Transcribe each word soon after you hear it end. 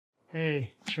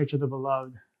Hey, Church of the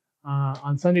Beloved.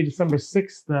 On Sunday, December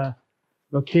 6th, the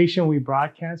location we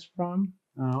broadcast from,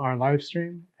 our live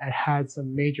stream, it had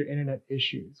some major internet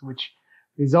issues, which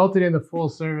resulted in the full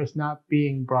service not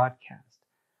being broadcast.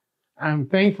 I'm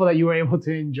thankful that you were able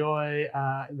to enjoy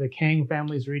the Kang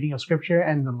family's reading of scripture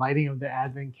and the lighting of the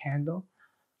Advent candle,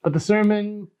 but the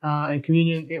sermon and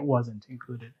communion, it wasn't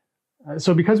included.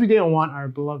 So because we didn't want our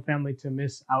beloved family to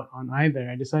miss out on either,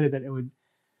 I decided that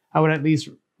I would at least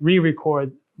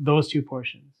re-record those two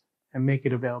portions and make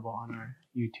it available on our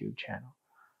YouTube channel.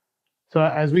 So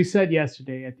as we said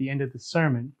yesterday at the end of the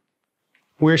sermon,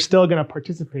 we're still going to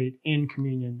participate in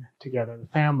communion together, the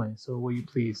family. So will you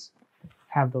please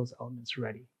have those elements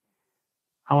ready?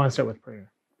 I want to start with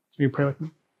prayer. Will you pray with me?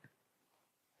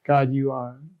 God, you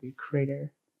are the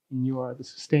creator and you are the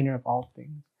sustainer of all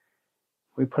things.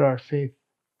 We put our faith,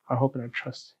 our hope, and our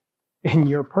trust in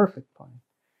your perfect plan.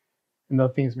 And though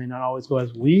things may not always go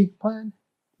as we plan,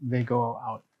 they go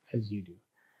out as you do.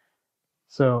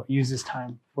 So use this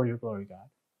time for your glory, God.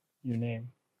 In your name.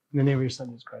 In the name of your Son,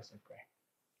 Jesus Christ, I pray.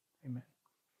 Amen.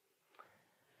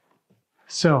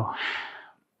 So,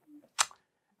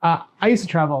 I used to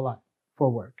travel a lot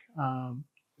for work.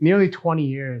 Nearly 20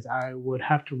 years, I would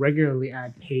have to regularly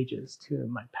add pages to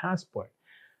my passport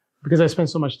because I spent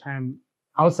so much time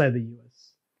outside the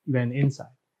US than inside.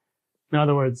 In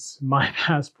other words, my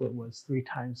passport was 3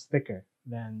 times thicker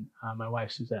than my wife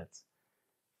Suzette's.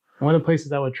 And one of the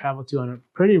places I would travel to on a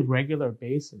pretty regular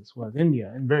basis was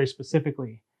India, and very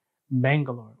specifically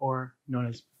Bangalore, or known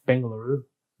as Bengaluru.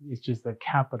 It's just the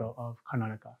capital of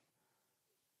Karnataka.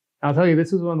 I'll tell you,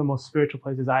 this is one of the most spiritual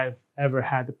places I've ever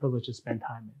had the privilege to spend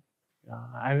time in.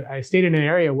 I stayed in an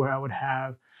area where I would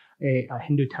have a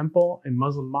Hindu temple, a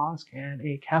Muslim mosque, and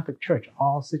a Catholic church,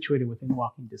 all situated within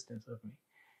walking distance of me.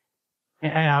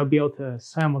 And I would be able to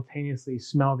simultaneously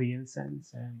smell the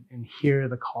incense and hear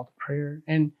the call to prayer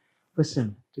and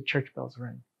listen to church bells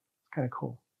ring. It's kind of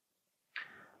cool.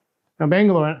 Now,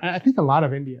 Bangalore, I think a lot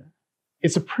of India,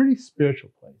 it's a pretty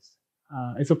spiritual place.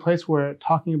 It's a place where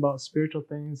talking about spiritual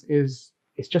things it's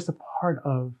just a part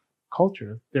of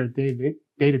culture, their day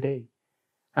to day.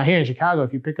 Now, here in Chicago,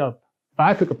 if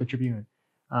I pick up the Tribune,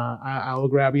 I will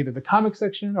grab either the comic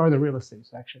section or the real estate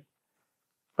section.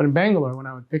 But in Bangalore, when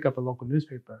I would pick up a local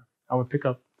newspaper, I would pick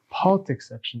up the politics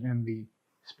section and the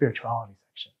spirituality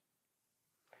section.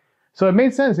 So it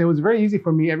made sense. It was very easy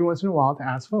for me every once in a while to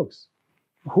ask folks,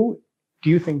 who do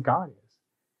you think God is?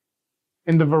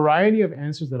 And the variety of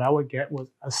answers that I would get was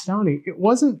astounding. It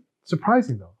wasn't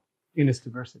surprising, though, in its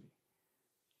diversity.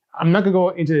 I'm not going to go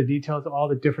into the details of all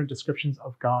the different descriptions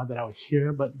of God that I would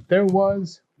hear, but there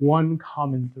was one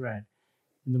common thread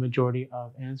in the majority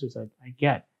of answers I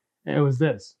get. And it was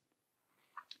this: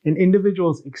 an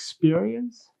individual's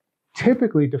experience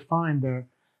typically define their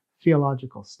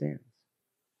theological stance.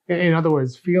 In other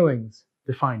words, feelings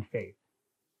define faith.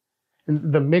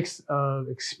 And the mix of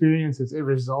experiences, it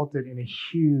resulted in a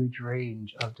huge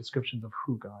range of descriptions of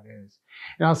who God is.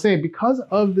 And I'll say, because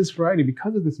of this variety,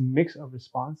 because of this mix of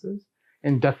responses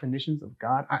and definitions of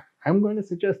God, I'm going to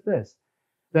suggest this,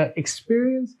 that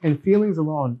experience and feelings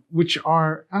alone, which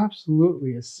are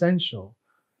absolutely essential,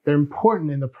 they're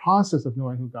important in the process of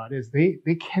knowing who God is. They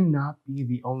cannot be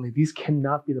these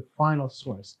cannot be the final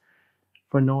source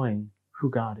for knowing who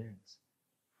God is.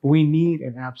 We need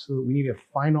a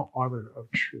final arbiter of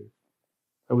truth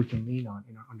that we can lean on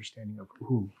in our understanding of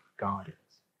who God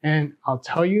is. And I'll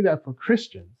tell you that for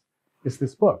Christians, it's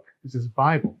this book, it's this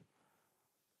Bible.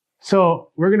 So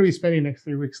we're going to be spending the next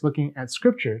 3 weeks looking at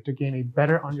scripture to gain a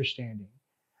better understanding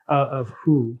of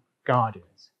who God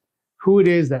is, who it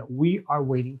is that we are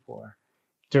waiting for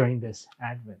during this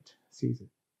Advent season.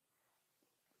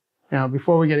 Now,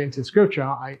 before we get into scripture,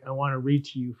 I want to read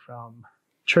to you from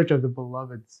Church of the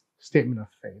Beloved's statement of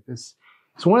faith. It's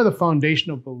one of the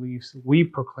foundational beliefs we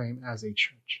proclaim as a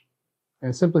church.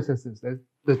 And it simply says this, that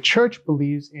the church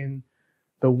believes in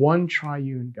the one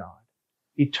triune God,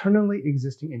 eternally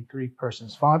existing in 3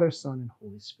 persons, Father, Son, and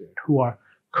Holy Spirit, who are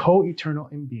co-eternal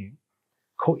in being,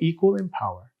 co-equal in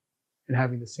power, and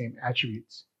having the same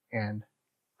attributes and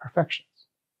perfections.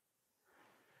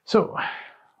 So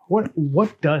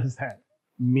what does that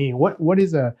mean? What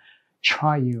is a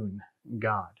triune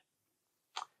God?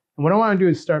 And what I want to do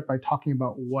is start by talking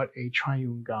about what a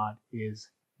triune God is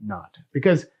not.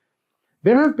 Because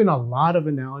there have been a lot of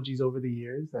analogies over the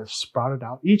years that have sprouted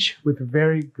out, each with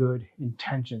very good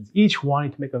intentions, each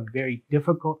wanting to make a very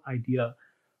difficult idea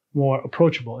more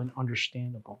approachable and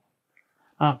understandable.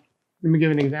 Let me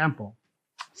give an example.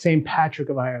 St. Patrick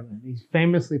of Ireland, he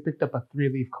famously picked up a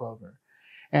 3-leaf clover,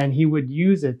 and he would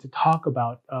use it to talk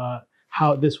about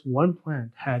how this one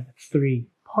plant had three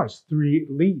parts, three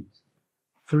leaves,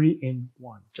 three in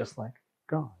one, just like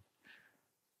God.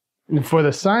 And for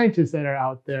the scientists that are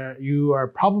out there, you are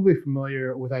probably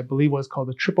familiar with, I believe, what's called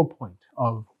the triple point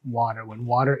of water, when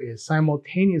water is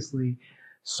simultaneously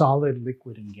solid,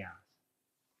 liquid, and gas.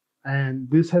 And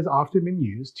this has often been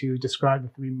used to describe the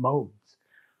three modes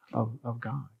of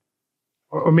God.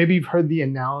 Or maybe you've heard the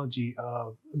analogy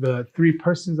of the three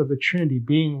persons of the Trinity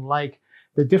being like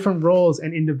the different roles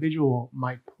an individual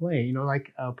might play,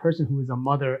 like a person who is a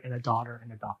mother and a daughter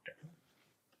and a doctor.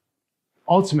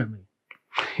 Ultimately,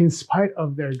 in spite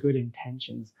of their good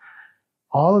intentions,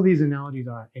 all of these analogies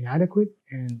are inadequate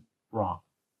and wrong.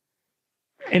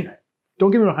 And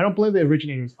don't get me wrong, I don't blame the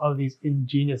originators of these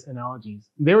ingenious analogies.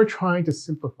 They were trying to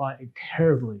simplify a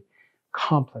terribly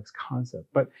complex concept,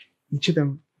 but each of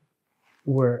them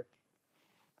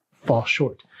fall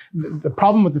short. The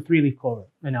problem with the three-leaf clover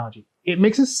analogy, it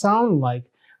makes it sound like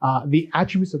the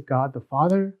attributes of God the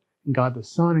Father, and God the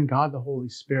Son, and God the Holy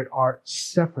Spirit are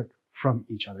separate from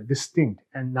each other, distinct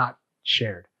and not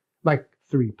shared, like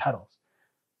three petals.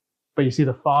 But you see,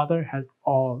 the Father has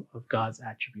all of God's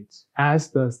attributes, as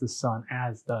does the Son,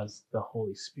 as does the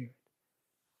Holy Spirit.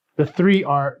 The three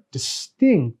are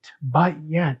distinct, but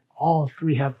yet all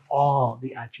three have all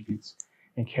the attributes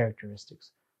and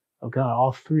characteristics of God.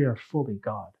 All three are fully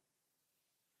God.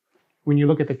 When you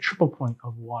look at the triple point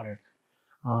of water,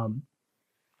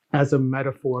 as a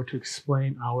metaphor to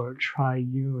explain our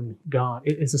triune God,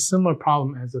 it is a similar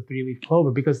problem as the three-leaf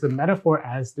clover, because the metaphor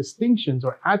has distinctions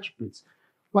or attributes,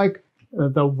 like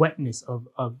the wetness of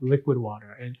liquid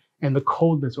water and the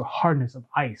coldness or hardness of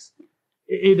ice.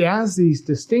 It adds these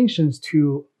distinctions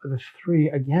to the three,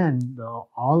 again, though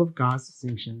all of God's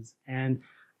distinctions and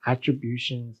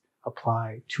attributions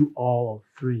apply to all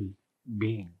three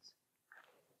beings.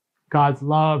 God's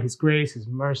love, his grace, his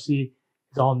mercy,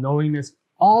 his all-knowingness,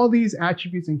 all these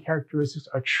attributes and characteristics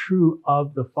are true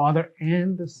of the Father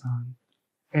and the Son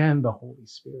and the Holy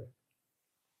Spirit.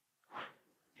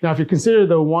 Now, if you consider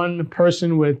the one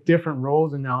person with different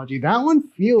roles analogy, that one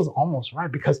feels almost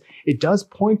right, because it does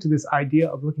point to this idea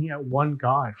of looking at one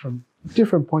God from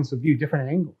different points of view, different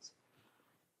angles.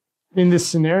 In this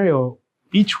scenario,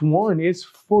 each one is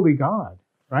fully God,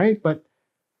 right? But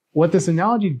what this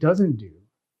analogy doesn't do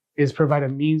is provide a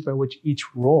means by which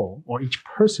each role or each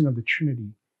person of the Trinity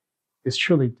is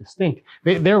truly distinct.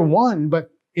 They're one,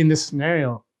 but in this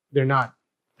scenario, they're not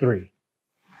three.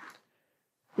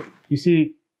 You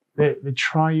see, the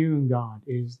triune God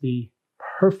is the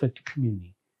perfect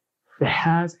community that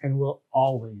has and will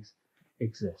always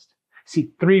exist.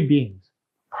 See, three beings,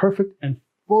 perfect and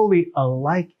fully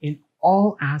alike in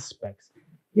all aspects,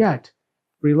 yet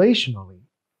relationally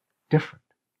different.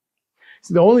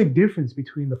 So the only difference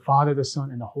between the Father, the Son,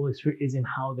 and the Holy Spirit is in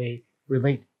how they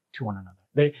relate to one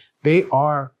another. They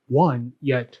are one,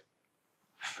 yet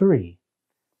three.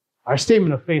 Our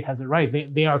statement of faith has it right.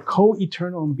 They are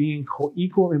co-eternal in being,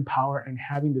 co-equal in power, and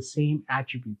having the same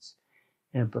attributes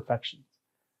and perfections.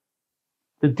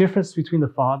 The difference between the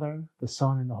Father, the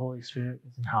Son, and the Holy Spirit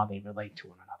is in how they relate to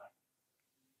one another.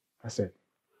 That's it.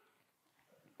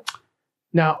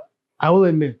 Now, I will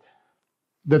admit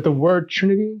that the word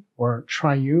Trinity or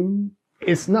triune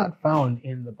is not found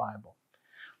in the Bible,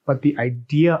 but the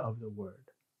idea of the word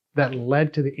that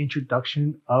led to the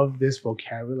introduction of this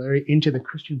vocabulary into the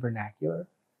Christian vernacular,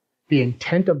 the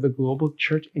intent of the global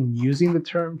church in using the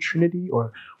term Trinity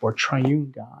or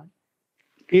triune God,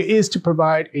 it is to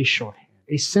provide a shorthand,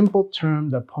 a simple term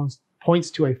that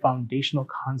points to a foundational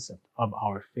concept of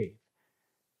our faith.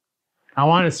 I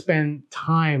want to spend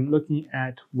time looking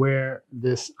at where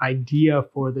this idea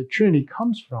for the Trinity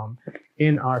comes from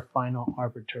in our final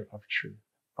arbiter of truth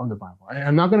from the Bible.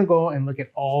 I'm not going to go and look at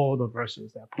all the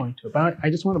verses that point to it, but I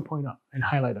just want to point out and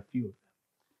highlight a few of them.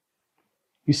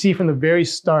 You see, from the very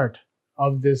start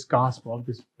of this gospel, of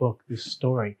this book, this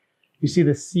story, you see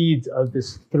the seeds of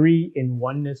this three in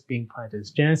oneness being planted.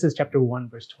 It's Genesis chapter 1,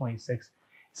 verse 26. It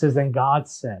says, "Then God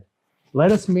said,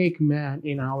 'Let us make man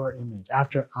in our image,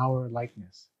 after our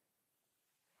likeness.'"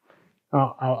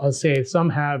 I'll say some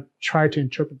have tried to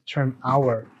interpret the term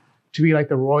 "our" to be like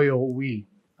the royal we,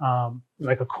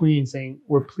 like a queen saying,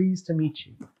 "We're pleased to meet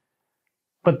you."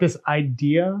 But this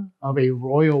idea of a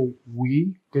royal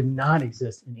we did not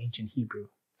exist in ancient Hebrew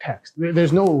text.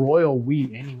 There's no royal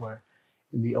we anywhere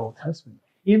in the Old Testament.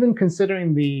 Even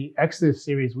considering the Exodus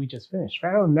series we just finished,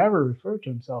 Pharaoh never referred to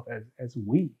himself as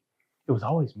we. It was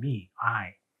always me,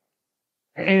 I.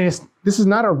 And this is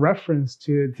not a reference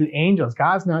to the angels.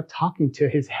 God's not talking to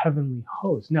his heavenly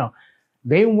host. No,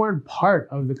 they weren't part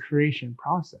of the creation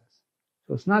process.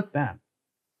 So it's not them.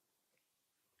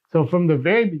 So from the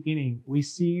very beginning, we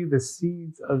see the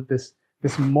seeds of this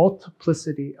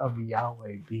multiplicity of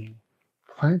Yahweh being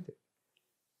planted.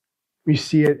 We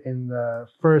see it in the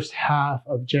first half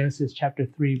of Genesis chapter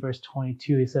 3, verse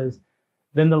 22. He says,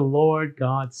 "Then the Lord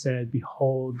God said,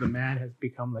 behold, the man has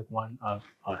become like one of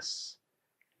us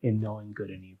in knowing good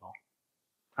and evil."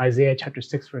 Isaiah chapter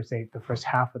 6, verse 8, the first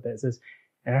half of that, it says,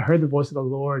 "And I heard the voice of the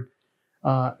Lord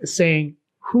saying,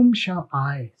 whom shall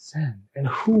I send? And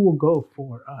who will go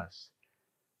for us?"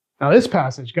 Now this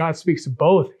passage, God speaks to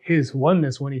both his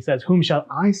oneness when he says, whom shall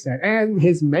I send? And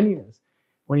his manyness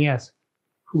when he asks,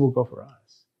 who will go for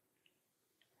us?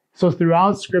 So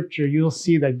throughout scripture, you'll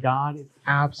see that God is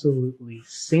absolutely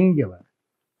singular,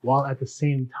 while at the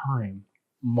same time,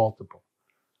 multiple.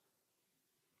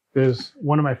 There's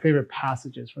one of my favorite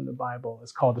passages from the Bible.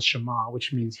 It's called the Shema,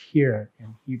 which means hear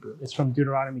in Hebrew. It's from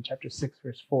Deuteronomy chapter 6,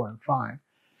 verse 4 and 5.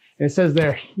 And it says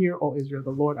there, "Hear, O Israel,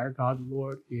 the Lord our God, the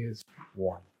Lord is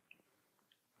one.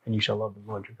 And you shall love the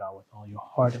Lord your God with all your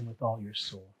heart and with all your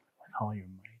soul, and with all your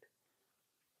might."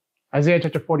 Isaiah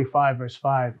chapter 45, verse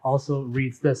 5 also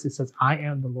reads this. It says, "I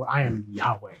am the Lord, I am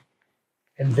Yahweh,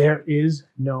 and there is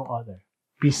no other.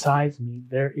 Besides me,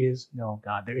 there is no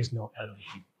God, there is no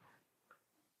Elohim."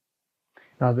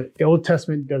 Now, the Old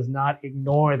Testament does not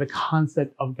ignore the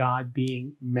concept of God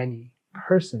being many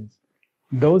persons.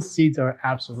 Those seeds are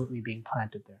absolutely being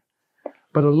planted there.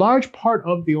 But a large part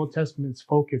of the Old Testament's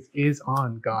focus is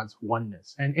on God's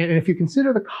oneness. And if you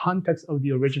consider the context of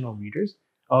the original readers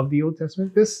of the Old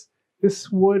Testament, this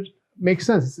would make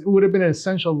sense. It would have been an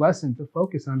essential lesson to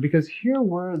focus on, because here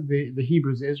were the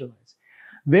Hebrews, the Israelites.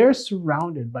 They're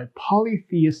surrounded by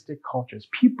polytheistic cultures,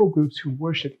 people groups who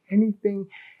worship anything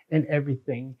and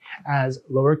everything as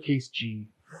lowercase g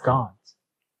gods.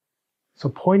 So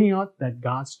pointing out that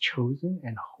God's chosen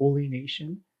and holy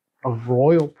nation of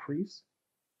royal priests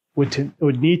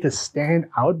would need to stand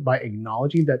out by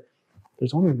acknowledging that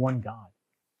there's only one God,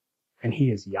 and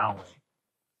he is Yahweh.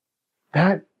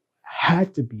 That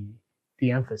had to be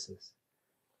the emphasis.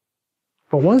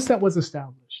 But once that was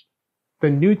established, the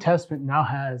New Testament now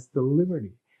has the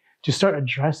liberty to start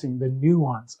addressing the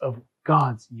nuance of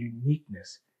God's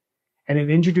uniqueness. And it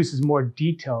introduces more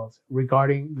details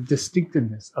regarding the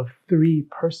distinctiveness of three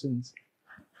persons,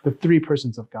 the three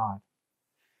persons of God.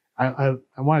 I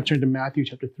want to turn to Matthew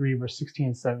chapter 3, verse 16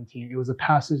 and 17. It was a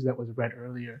passage that was read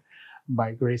earlier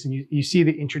by Grace. And you see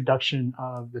the introduction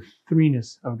of the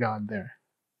threeness of God there.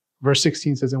 Verse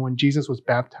 16 says, "And when Jesus was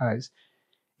baptized,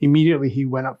 immediately he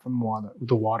went up from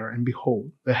the water, and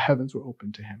behold, the heavens were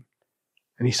opened to him.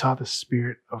 And he saw the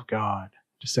Spirit of God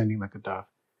descending like a dove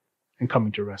and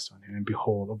coming to rest on him. And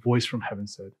behold, a voice from heaven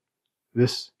said,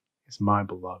 'This is my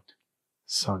beloved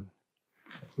Son,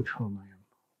 with whom I am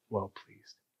well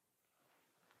pleased.'"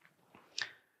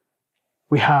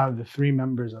 We have the three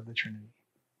members of the Trinity,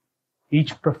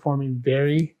 each performing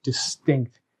very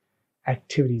distinct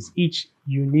activities, each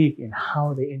unique in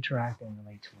how they interact and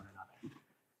relate to one another.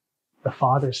 The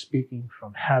Father speaking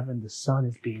from heaven, the Son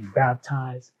is being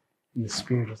baptized, and the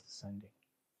Spirit is descending.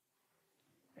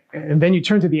 And then you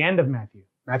turn to the end of Matthew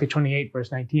 28,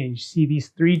 verse 19, and you see these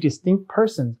three distinct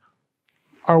persons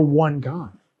are one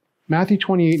God. Matthew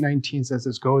 28, 19 says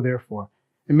this, "Go therefore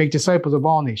and make disciples of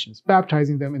all nations,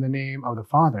 baptizing them in the name of the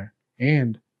Father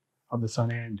and of the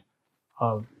Son and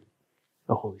of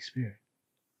the Holy Spirit."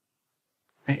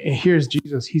 And here's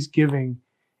Jesus. He's giving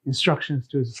instructions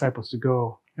to his disciples to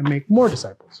go and make more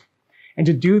disciples, and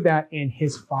to do that in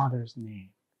his Father's name.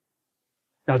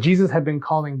 Now, Jesus had been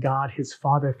calling God his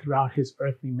Father throughout his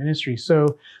earthly ministry.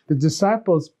 So the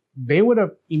disciples, they would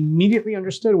have immediately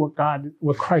understood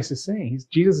what Christ is saying.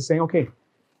 Jesus is saying, okay,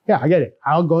 yeah, I get it.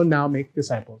 I'll go now make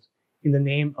disciples in the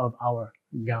name of our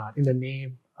God, in the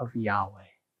name of Yahweh.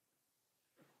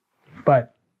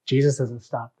 But Jesus doesn't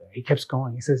stop there. He keeps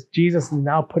going. He says, Jesus is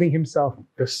now putting himself,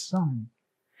 the Son,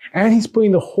 and he's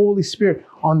putting the Holy Spirit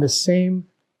on the same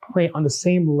plane, on the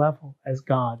same level as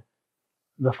God,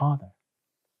 the Father.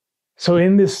 So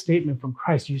in this statement from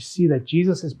Christ, you see that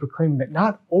Jesus is proclaiming that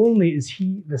not only is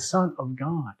he the Son of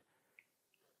God,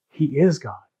 he is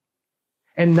God.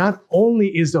 And not only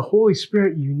is the Holy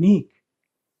Spirit unique,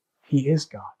 he is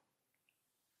God.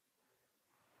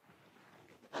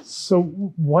 So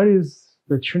what is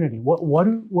the Trinity? What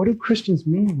do Christians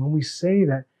mean when we say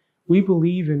that we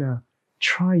believe in a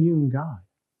triune God?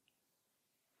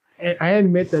 And I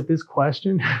admit that this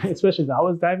question, especially as I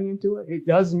was diving into it, it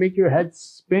does make your head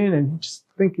spin and just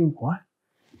thinking, what?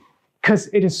 Because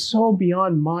it is so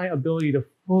beyond my ability to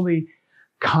fully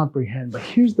comprehend. But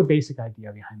here's the basic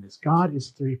idea behind this. God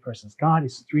is three persons. God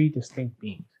is three distinct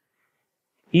beings.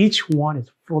 Each one is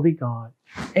fully God,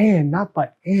 and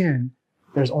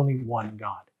there's only one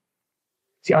God.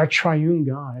 See, our triune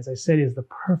God, as I said, is the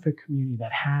perfect community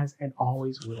that has and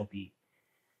always will be.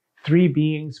 Three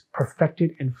beings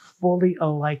perfected and fully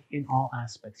alike in all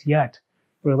aspects, yet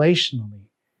relationally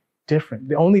different.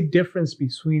 The only difference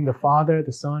between the Father,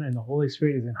 the Son, and the Holy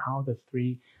Spirit is in how the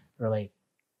three relate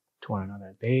to one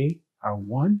another. They are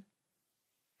one.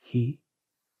 He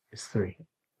is three.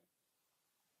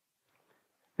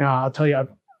 Now, I'll tell you,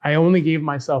 I only gave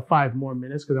myself 5 more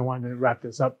minutes because I wanted to wrap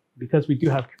this up because we do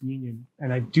have communion,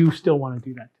 and I do still want to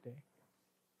do that today.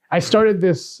 I started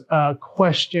this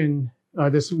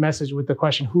this message with the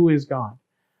question, who is God?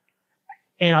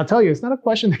 And I'll tell you, it's not a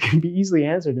question that can be easily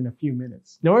answered in a few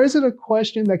minutes, nor is it a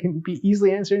question that can be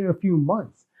easily answered in a few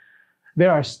months.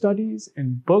 There are studies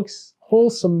and books, whole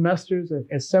semesters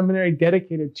at seminary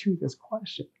dedicated to this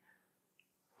question.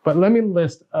 But let me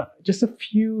list just a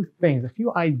few things, a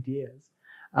few ideas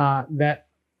that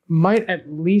might at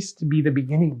least be the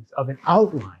beginnings of an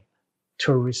outline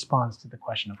to a response to the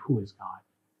question of who is God.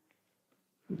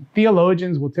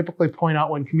 Theologians will typically point out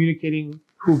when communicating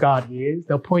who God is,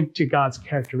 they'll point to God's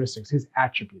characteristics, his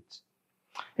attributes.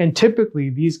 And typically,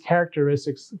 these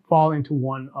characteristics fall into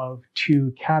one of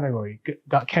 2 categories,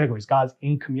 God's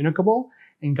incommunicable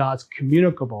and God's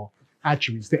communicable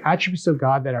attributes. The attributes of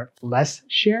God that are less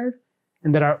shared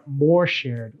and that are more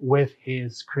shared with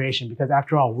his creation, because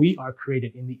after all, we are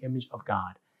created in the image of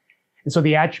God. And so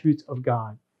the attributes of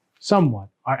God somewhat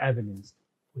are evidenced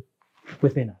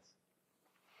within us.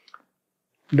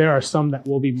 There are some that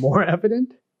will be more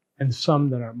evident and some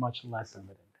that are much less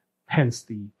evident, hence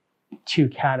the 2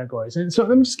 categories. And so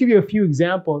let me just give you a few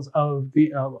examples of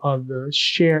the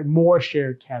more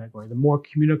shared category, the more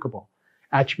communicable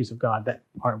attributes of God that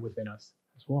are within us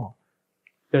as well.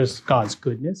 There's God's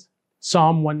goodness.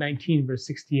 Psalm 119 verse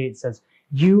 68 says,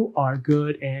 "You are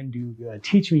good and do good.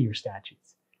 Teach me your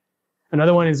statutes."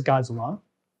 Another one is God's love.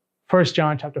 1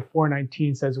 John chapter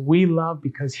 4:19 says, "We love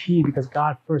because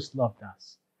God first loved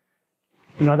us."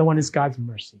 Another one is God's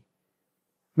mercy.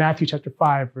 Matthew chapter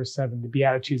 5 verse 7, the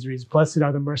Beatitudes reads, "Blessed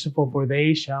are the merciful, for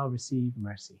they shall receive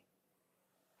mercy."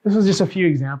 This was just a few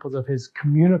examples of his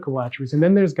communicable attributes. And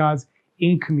then there's God's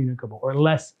incommunicable or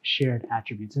less shared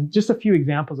attributes. And just a few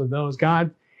examples of those.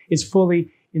 God is fully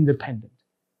independent.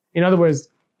 In other words,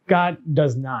 God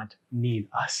does not need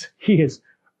us. He is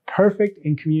perfect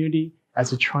in community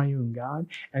as a triune God,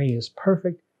 and he is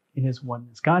perfect in his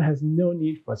oneness. God has no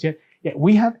need for us, yet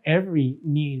we have every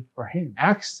need for him.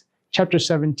 Acts chapter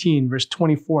 17, verse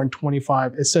 24 and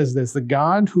 25, it says this, "The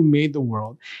God who made the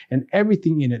world and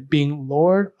everything in it, being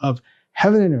Lord of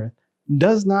heaven and earth,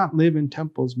 does not live in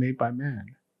temples made by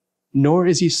man, nor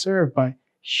is he served by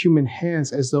human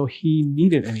hands as though he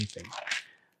needed anything,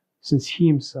 since he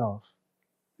himself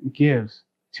gives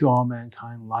to all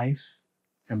mankind life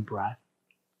and breath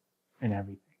and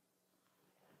everything."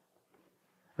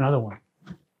 Another one,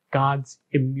 God's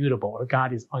immutable, or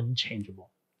God is unchangeable.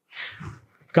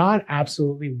 God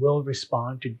absolutely will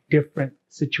respond to different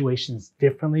situations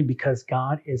differently because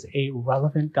God is a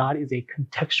relevant God, is a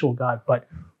contextual God. But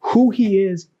who he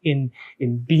is in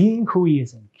being, who he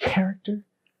is in character,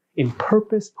 in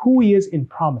purpose, who he is in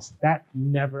promise, that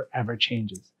never ever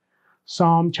changes.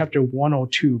 Psalm chapter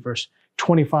 102, verse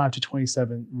 25 to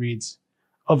 27 reads,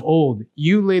 "Of old,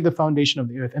 you laid the foundation of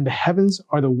the earth, and the heavens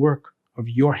are the work of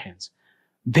your hands.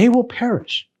 They will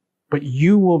perish, but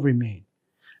you will remain.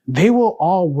 They will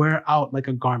all wear out like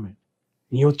a garment,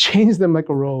 and you'll change them like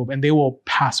a robe, and they will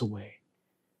pass away.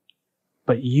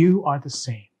 But you are the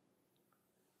same,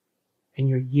 and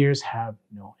your years have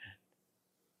no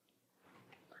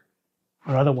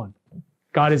end." Another one,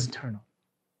 God is eternal.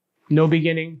 No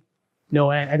beginning, no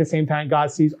end. At the same time,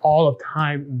 God sees all of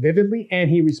time vividly, and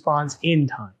he responds in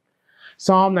time.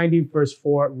 Psalm 90 verse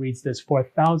 4 reads this, "For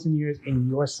 1,000 years in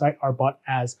your sight are but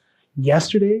as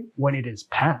yesterday when it is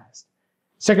past."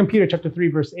 2 Peter chapter 3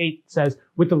 verse 8 says,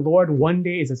 "With the Lord, one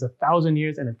day is as 1,000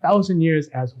 years, and 1,000 years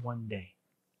as one day."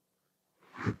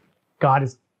 God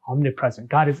is omnipresent.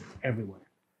 God is everywhere.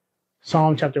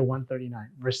 Psalm chapter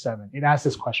 139 verse 7, it asks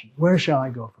this question, "Where shall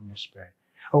I go from your spirit?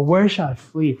 Or where shall I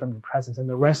flee from your presence?" And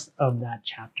the rest of that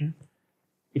chapter,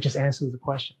 it just answers the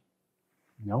question,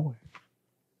 nowhere.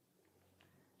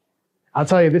 I'll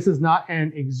tell you, this is not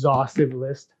an exhaustive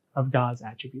list of God's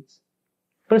attributes,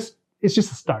 but it's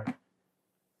just a start.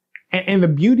 And the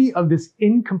beauty of this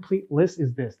incomplete list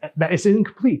is this, that it's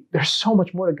incomplete. There's so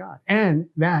much more to God. And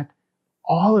that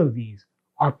all of these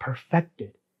are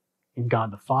perfected in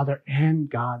God the Father and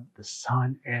God the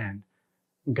Son and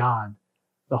God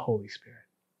the Holy Spirit.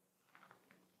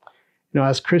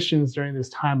 As Christians during this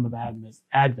time of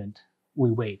Advent,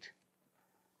 we wait.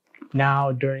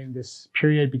 Now, during this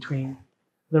period between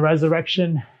the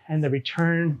resurrection and the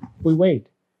return, we wait.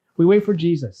 We wait for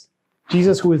Jesus.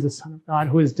 Jesus, who is the Son of God,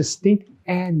 who is distinct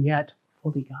and yet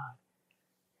fully God.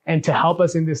 And to help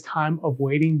us in this time of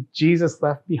waiting, Jesus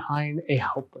left behind a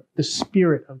helper, the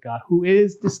Spirit of God, who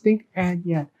is distinct and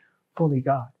yet fully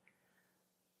God.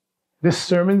 This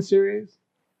sermon series,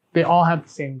 they all have the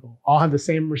same goal, all have the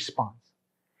same response,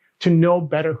 to know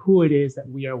better who it is that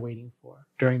we are waiting for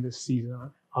during this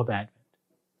season of Advent.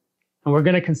 And we're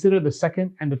going to consider the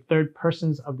second and the third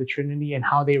persons of the Trinity and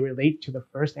how they relate to the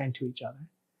first and to each other,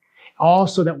 all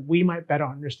so that we might better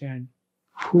understand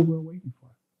who we're waiting for,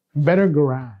 better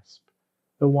grasp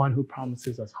the one who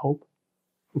promises us hope,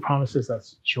 who promises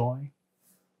us joy,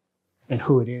 and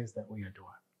who it is that we adore.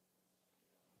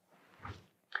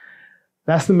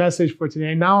 That's the message for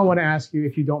today. Now I want to ask you,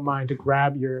 if you don't mind, to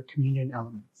grab your communion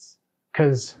elements.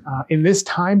 Because in this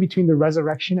time between the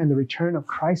resurrection and the return of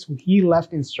Christ, he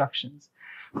left instructions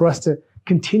for us to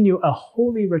continue a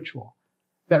holy ritual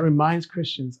that reminds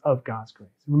Christians of God's grace.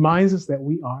 It reminds us that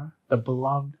we are the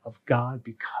beloved of God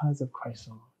because of Christ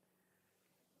alone.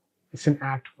 It's an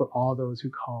act for all those who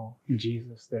call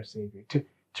Jesus their Savior,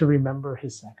 to remember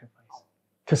his sacrifice,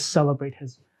 to celebrate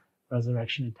his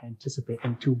resurrection and to anticipate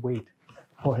and to wait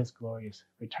for his glorious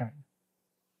return.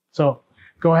 So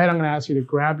go ahead, I'm going to ask you to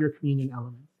grab your communion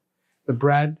elements, the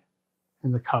bread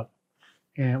and the cup,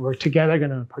 and we're together going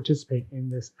to participate in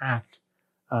this act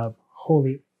of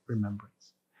holy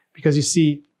remembrance. Because you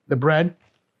see, the bread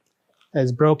that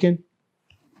is broken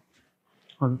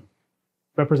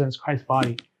represents Christ's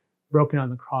body broken on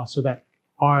the cross so that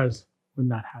ours would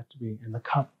not have to be, and the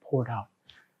cup poured out.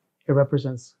 It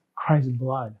represents Christ's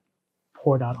blood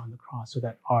poured out on the cross so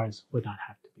that ours would not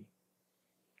have to be.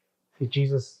 See,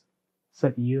 Jesus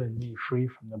set you and me free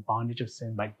from the bondage of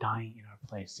sin by dying in our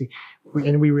place. See,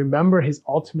 and we remember his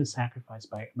ultimate sacrifice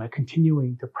by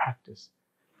continuing to practice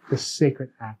this sacred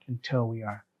act until we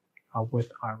are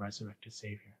with our resurrected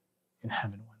Savior in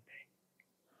heaven one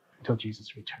day, until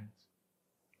Jesus returns.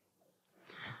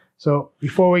 So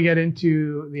before we get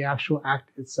into the actual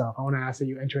act itself, I want to ask that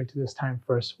you enter into this time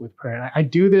first with prayer. And I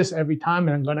do this every time,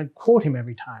 and I'm going to quote him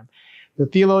every time. The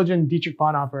theologian Dietrich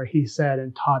Bonhoeffer, he said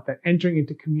and taught that entering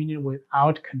into communion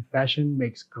without confession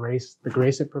makes the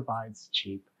grace it provides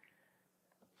cheap.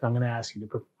 So I'm going to ask you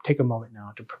to take a moment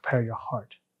now to prepare your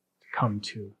heart to come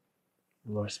to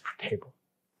the Lord's table.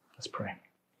 Let's pray.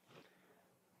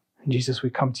 Jesus,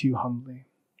 we come to you humbly.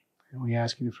 And we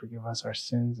ask you to forgive us our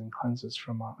sins and cleanse us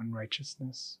from our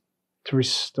unrighteousness, to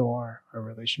restore our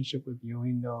relationship with you.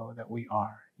 We know that we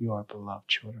are your beloved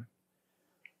children.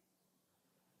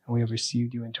 And we have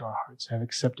received you into our hearts, have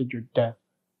accepted your death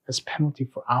as penalty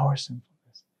for our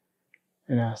sinfulness,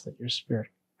 and ask that your Spirit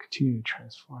continue to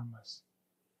transform us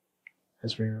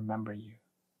as we remember you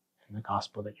and the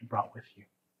gospel that you brought with you.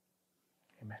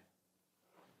 Amen.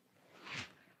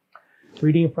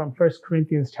 Reading from 1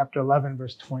 Corinthians chapter 11,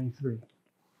 verse 23.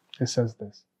 It says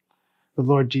this: The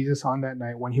Lord Jesus, on that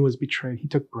night when he was betrayed, he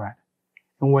took bread.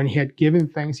 And when he had given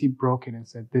thanks, he broke it and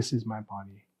said, "This is my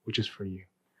body, which is for you.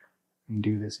 And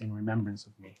do this in remembrance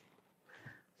of me."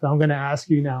 So I'm going to ask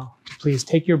you now to please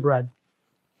take your bread,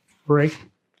 break,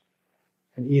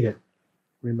 and eat it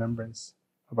in remembrance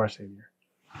of our Savior.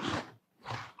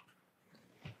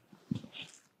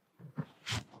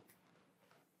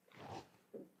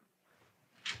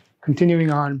 Continuing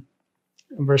on,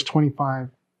 in verse 25,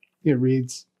 it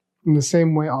reads, "In the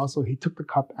same way also he took the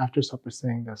cup after supper,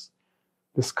 saying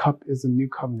this cup is the new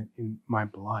covenant in my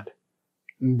blood.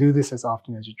 And do this as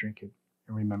often as you drink it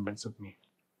in remembrance of me."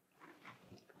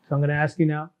 So I'm going to ask you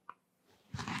now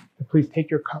to please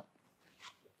take your cup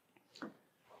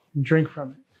and drink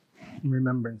from it in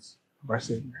remembrance of our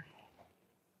Savior.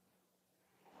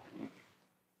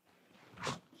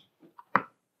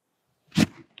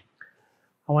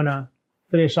 I want to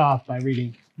finish off by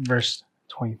reading verse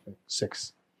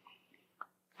 26.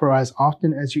 "For as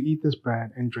often as you eat this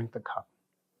bread and drink the cup,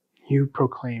 you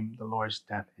proclaim the Lord's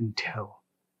death until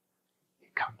he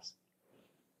comes."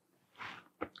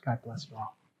 God bless you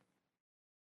all.